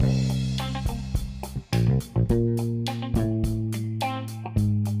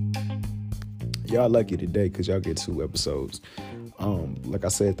Y'all lucky today because y'all get 2 episodes. Like I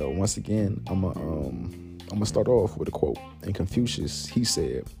said though, once again, I'm gonna start off with a quote. And Confucius, he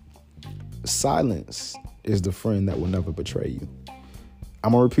said, "Silence is the friend that will never betray you."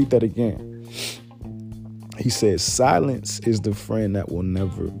 I'm gonna repeat that again. He said, "Silence is the friend that will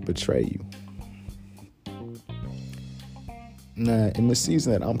never betray you." Now, in the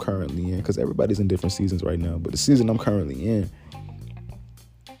season that I'm currently in, because everybody's in different seasons right now, but the season I'm currently in,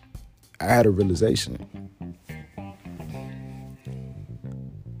 I had a realization.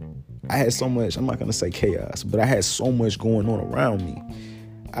 I had so much, I'm not going to say chaos, but I had so much going on around me.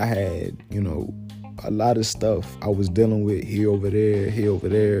 I had, a lot of stuff I was dealing with here, over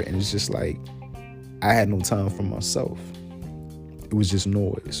there, and it's just like I had no time for myself. It was just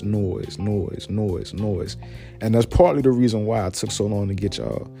noise. And that's partly the reason why it took so long to get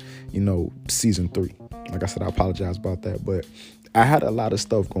y'all, season 3. Like I said, I apologize about that, but I had a lot of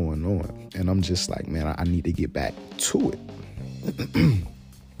stuff going on, and I'm just like, man, I need to get back to it.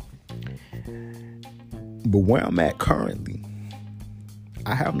 But where I'm at currently,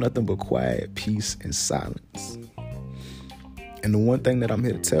 I have nothing but quiet, peace, and silence. And the one thing that I'm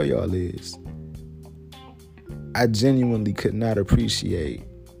here to tell y'all is, I genuinely could not appreciate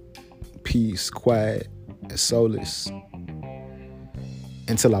peace, quiet, and solace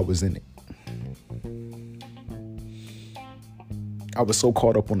until I was in it. I was so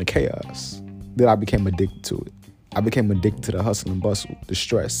caught up on the chaos that I became addicted to it. I became addicted to the hustle and bustle, the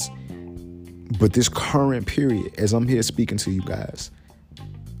stress. But this current period, as I'm here speaking to you guys,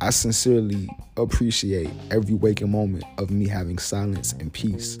 I sincerely appreciate every waking moment of me having silence and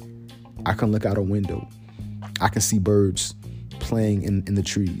peace. I can look out a window. I can see birds playing in the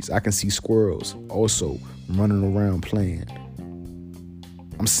trees. I can see squirrels also running around playing.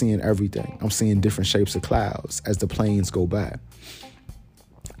 I'm seeing everything. I'm seeing different shapes of clouds as the planes go by.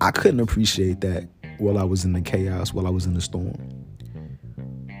 I couldn't appreciate that while I was in the chaos, while I was in the storm.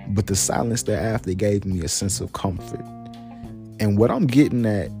 But the silence thereafter gave me a sense of comfort. And what I'm getting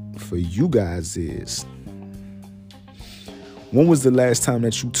at for you guys is, when was the last time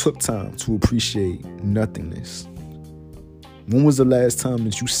that you took time to appreciate nothingness? When was the last time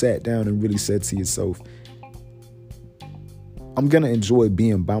that you sat down and really said to yourself, I'm going to enjoy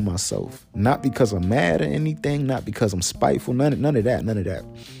being by myself? Not because I'm mad or anything, not because I'm spiteful, none of that.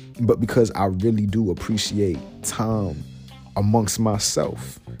 But because I really do appreciate time amongst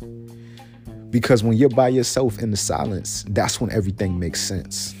myself. Because when you're by yourself in the silence, that's when everything makes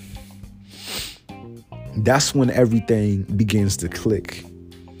sense. That's when everything begins to click.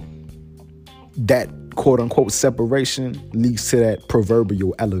 That quote unquote separation leads to that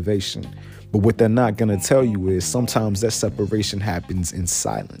proverbial elevation. But what they're not going to tell you is sometimes that separation happens in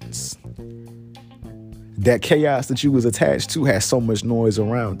silence. That chaos that you was attached to has so much noise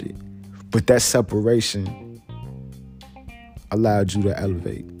around it. But that separation allowed you to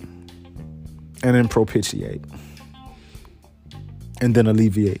elevate and then propitiate and then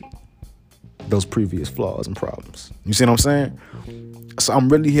alleviate those previous flaws and problems. You see what I'm saying? So I'm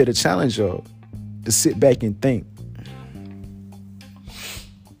really here to challenge y'all to sit back and think.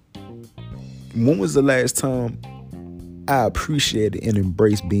 When was the last time I appreciated and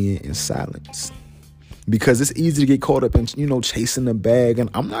embraced being in silence? Because it's easy to get caught up in, chasing the bag. And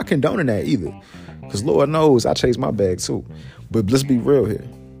I'm not condoning that either. Because Lord knows I chase my bag too. But let's be real here.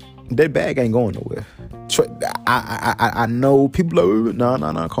 That bag ain't going nowhere. I know people are, no,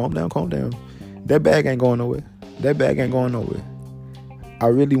 calm down. That bag ain't going nowhere. I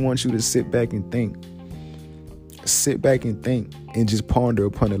really want you to sit back and think. And just ponder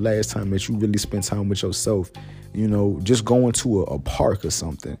upon the last time that you really spent time with yourself. Just going to a park or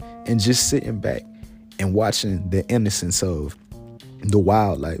something and just sitting back and watching the innocence of the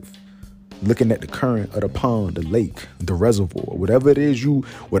wildlife. Looking at the current of the pond, the lake, the reservoir, whatever it is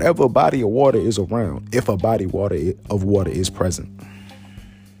whatever body of water is around, if a body of water is present.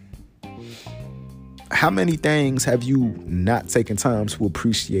 How many things have you not taken time to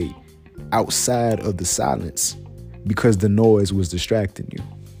appreciate outside of the silence because the noise was distracting you?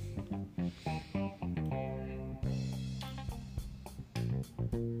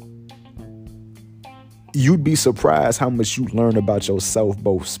 You'd be surprised how much you learn about yourself,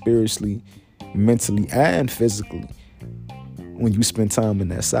 both spiritually, mentally, and physically, when you spend time in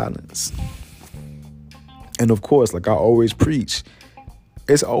that silence. And of course, like I always preach,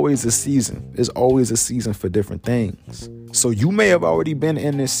 it's always a season. There's always a season for different things. So you may have already been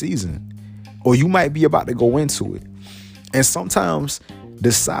in this season, or you might be about to go into it. And sometimes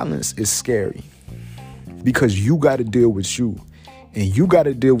the silence is scary because you got to deal with you, and you got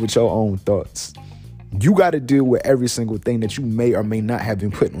to deal with your own thoughts. You got to deal with every single thing that you may or may not have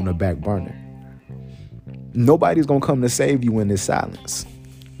been putting on the back burner. Nobody's going to come to save you in this silence.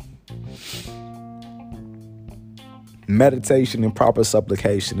 Meditation and proper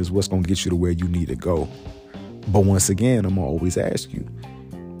supplication is what's going to get you to where you need to go. But once again, I'm going to always ask you,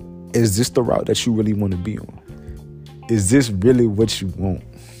 is this the route that you really want to be on? Is this really what you want?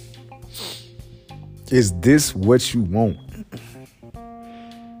 Is this what you want?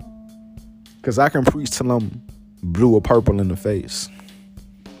 Because I can preach till I'm blue or purple in the face.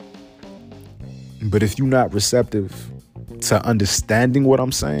 But if you're not receptive to understanding what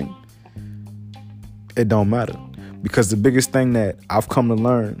I'm saying, it don't matter. Because the biggest thing that I've come to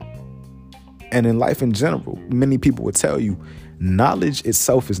learn, and in life in general, many people will tell you, knowledge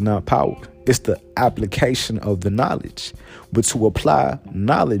itself is not power. It's the application of the knowledge. But to apply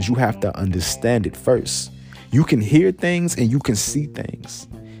knowledge, you have to understand it first. You can hear things and you can see things.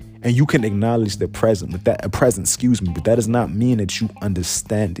 And you can acknowledge the present, but that does not mean that you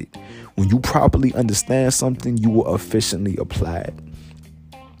understand it. When you properly understand something, you will efficiently apply it.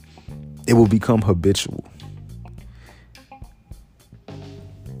 It will become habitual.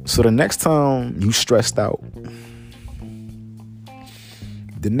 So the next time you stressed out,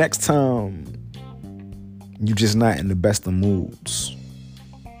 the next time you just not in the best of moods,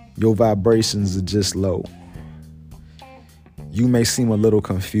 your vibrations are just low, you may seem a little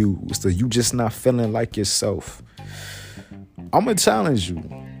confused, or you just not feeling like yourself, I'm going to challenge you.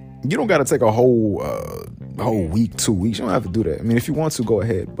 You don't got to take a whole week, 2 weeks. You don't have to do that. I mean, if you want to, go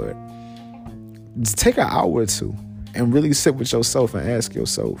ahead. But just take an hour or two and really sit with yourself and ask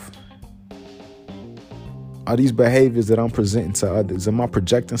yourself, are these behaviors that I'm presenting to others, am I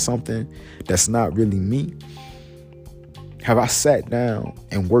projecting something that's not really me? Have I sat down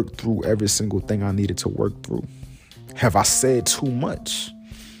and worked through every single thing I needed to work through? Have I said too much?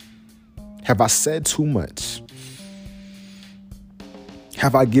 Have I said too much?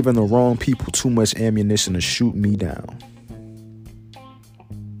 Have I given the wrong people too much ammunition to shoot me down?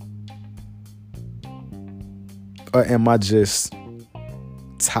 Or am I just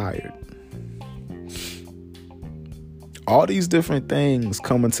tired? All these different things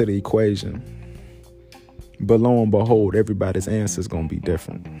come into the equation. But lo and behold, everybody's answer is going to be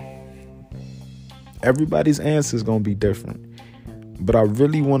different. Everybody's answer is going to be different. But I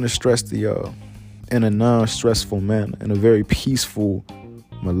really want to stress to y'all in a non-stressful manner, in a very peaceful,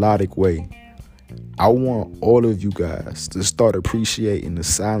 melodic way. I want all of you guys to start appreciating the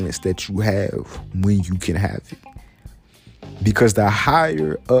silence that you have when you can have it. Because the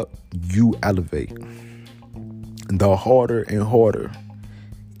higher up you elevate, the harder and harder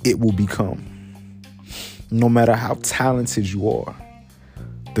it will become. No matter how talented you are,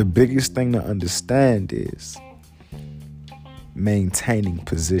 the biggest thing to understand is maintaining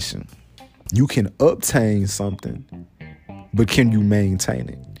position. You can obtain something, but can you maintain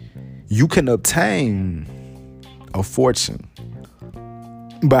it? You can obtain a fortune,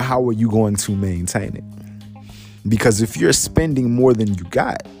 but how are you going to maintain it? Because if you're spending more than you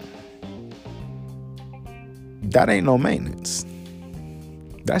got, that ain't no maintenance.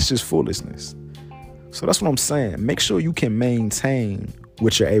 That's just foolishness. So that's what I'm saying. Make sure you can maintain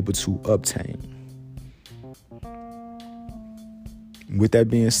what you're able to obtain. With that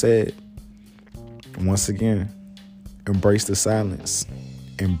being said, once again, embrace the silence.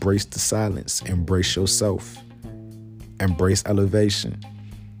 Embrace the silence. Embrace yourself. Embrace elevation.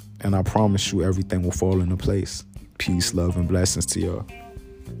 And I promise you everything will fall into place. Peace, love, and blessings to y'all.